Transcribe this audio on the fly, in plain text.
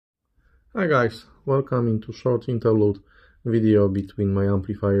Hi guys, welcome into short interlude video between my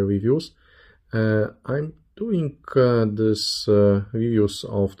amplifier reviews. I'm doing this reviews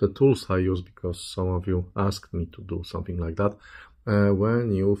of the tools I use because some of you asked me to do something like that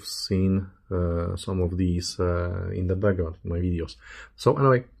when you've seen some of these in the background in my videos. So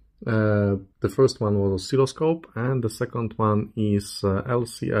anyway, the first one was oscilloscope and the second one is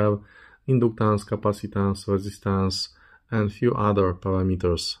LCR, inductance, capacitance, resistance, and few other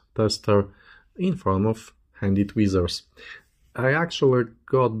parameters tester in form of handy tweezers. I actually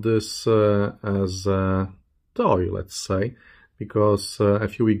got this as a toy, let's say, because a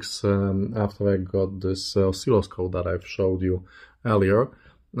few weeks after I got this oscilloscope that I've showed you earlier,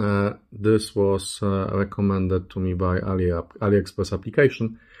 this was recommended to me by AliExpress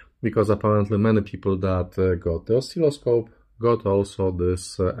application, because apparently many people that got the oscilloscope got also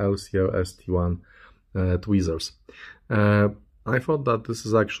this LCR ST-1 tweezers. I thought that this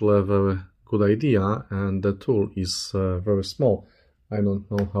is actually a very good idea, and the tool is very small. I don't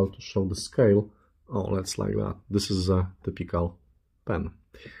know how to show the scale. Oh, let's like that. This is a typical pen.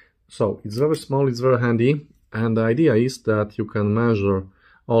 So it's very small, it's very handy, and the idea is that you can measure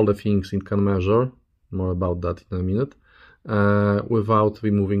all the things it can measure, more about that in a minute, without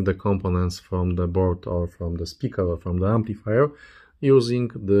removing the components from the board or from the speaker or from the amplifier,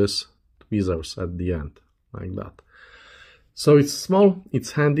 using these tweezers at the end, like that. So it's small,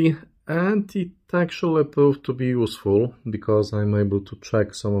 it's handy, and it actually proved to be useful because I'm able to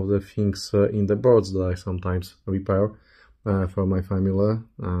check some of the things in the boards that I sometimes repair for my family.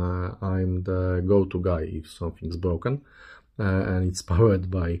 I'm the go-to guy if something's broken and it's powered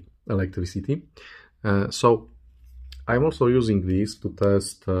by electricity. So I'm also using these to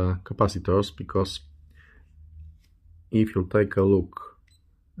test capacitors, because if you take a look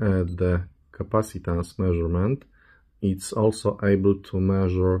at the capacitance measurement, it's also able to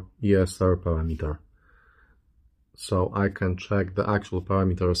measure ESR parameter. So I can check the actual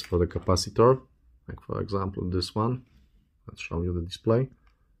parameters for the capacitor, like for example this one. Let's show you the display.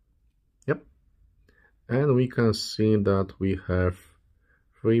 Yep. And we can see that we have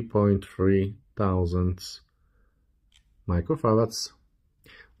 3.3 thousandths microfarads,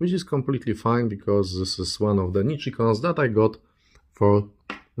 which is completely fine because this is one of the niche icons that I got for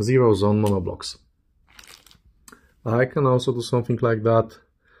zero zone monoblocks. I can also do something like that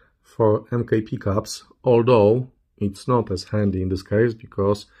for MK pickups, although it's not as handy in this case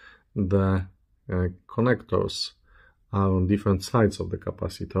because the connectors are on different sides of the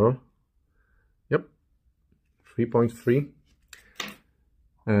capacitor. Yep, 3.3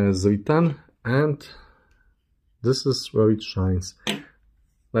 as written, and this is where it shines.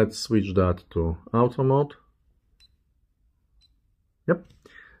 Let's switch that to auto mode. Yep.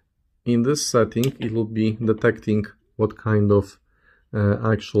 In this setting, it will be detecting what kind of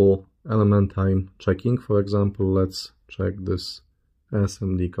actual element I'm checking. For example, let's check this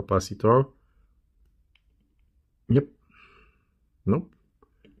SMD capacitor. Yep. Nope.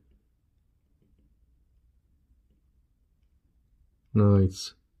 No,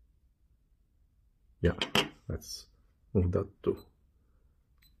 it's... yeah, let's move that to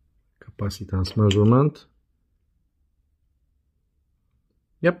capacitance measurement.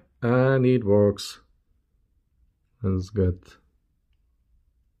 Yep, and it works. Let's get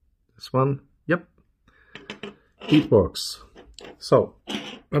this one. Yep, it works. So,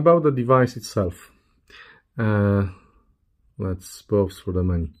 about the device itself, let's go through the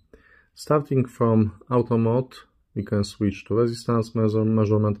menu. Starting from auto mode, we can switch to resistance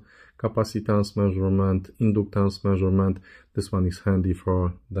measurement, capacitance measurement, inductance measurement. This one is handy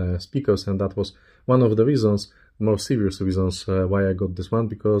for the speakers, and that was one of the reasons, more serious reasons why I got this one,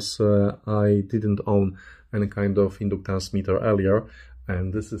 because I didn't own any kind of inductance meter earlier,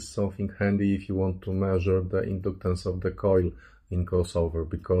 and this is something handy if you want to measure the inductance of the coil in crossover,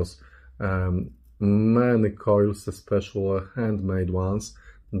 because many coils, especially handmade ones,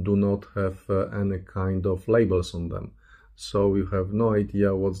 do not have any kind of labels on them, so you have no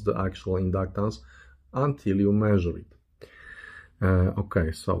idea what's the actual inductance until you measure it.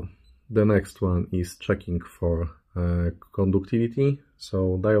 Okay, so the next one is checking for conductivity,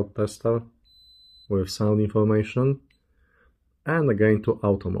 so diode tester with sound information, and again to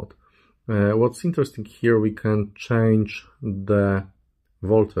auto mode. What's interesting here, we can change the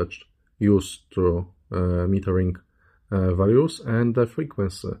voltage used to metering values and the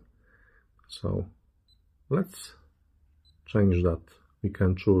frequency. So let's change that. We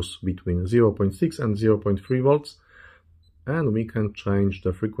can choose between 0.6 and 0.3 volts, and we can change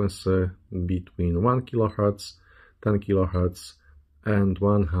the frequency between 1 kHz, 10 kHz, and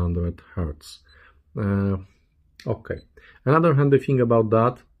 100 Hz. Okay. Another handy thing about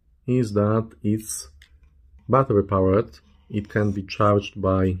that is that it's battery powered. It can be charged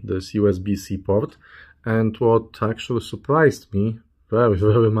by this USB-C port. And what actually surprised me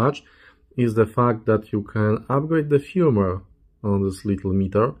very much is the fact that you can upgrade the firmware on this little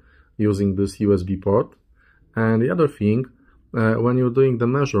meter using this USB port. And the other thing, when you're doing the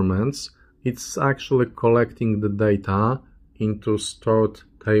measurements, it's actually collecting the data into stored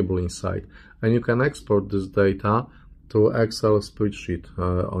table inside. And you can export this data to Excel spreadsheet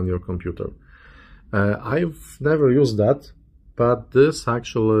on your computer. I've never used that, but this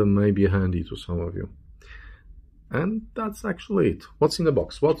actually may be handy to some of you. And that's actually it. What's in the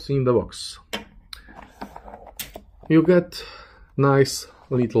box? What's in the box? You get nice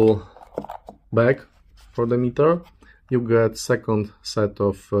little bag for the meter. You get second set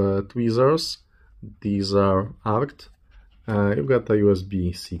of tweezers. These are arced. You get a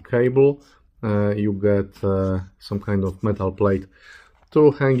USB-C cable. You get some kind of metal plate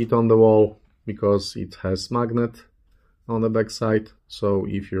to hang it on the wall because it has magnet on the back side. So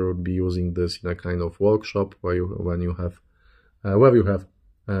if you'll be using this in a kind of workshop where you have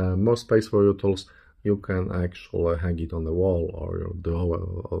more space for your tools, you can actually hang it on the wall or your drawer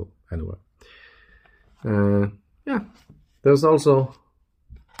or anywhere. Yeah, there's also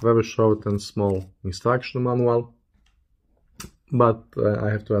very short and small instruction manual, but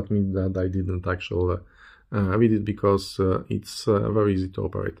I have to admit that I didn't actually read it because it's very easy to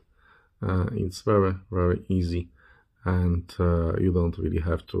operate. It's very easy, and you don't really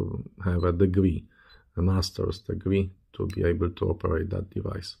have to have a degree, a master's degree, to be able to operate that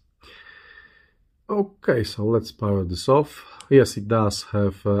device. Okay, so let's power this off. Yes, it does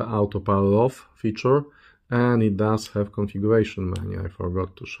have auto power off feature, and it does have configuration menu. I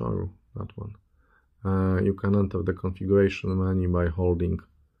forgot to show you that one. You can enter the configuration menu by holding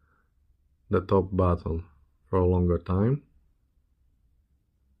the top button for a longer time.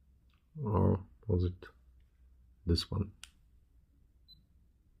 Or was it this one?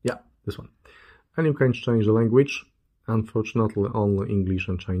 Yeah, this one. And you can change the language. Unfortunately, only English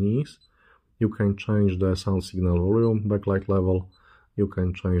and Chinese. You can change the sound signal volume, backlight level. You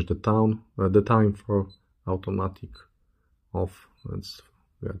can change the time for automatic off. Let's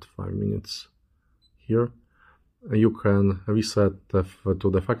get 5 minutes here. You can reset to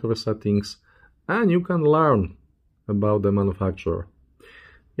the factory settings, and you can learn about the manufacturer.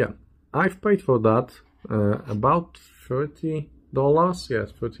 Yeah, I've paid for that about $30.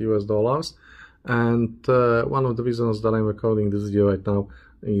 Yes, $30 US. And one of the reasons that I'm recording this video right now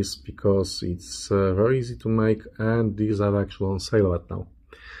is because it's very easy to make, and these are actually on sale right now.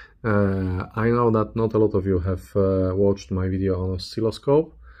 I know that not a lot of you have watched my video on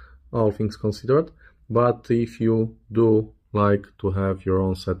oscilloscope, all things considered, but if you do like to have your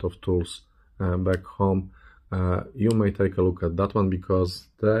own set of tools back home, you may take a look at that one because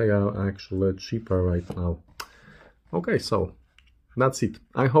they are actually cheaper right now. Okay, so that's it.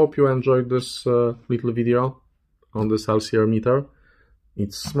 I hope you enjoyed this little video on this LCR meter.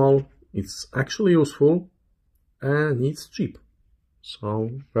 It's small, it's actually useful, and it's cheap. So,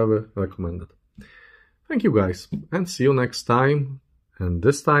 very recommended. Thank you guys, and see you next time. And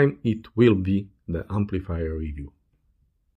this time it will be the amplifier review.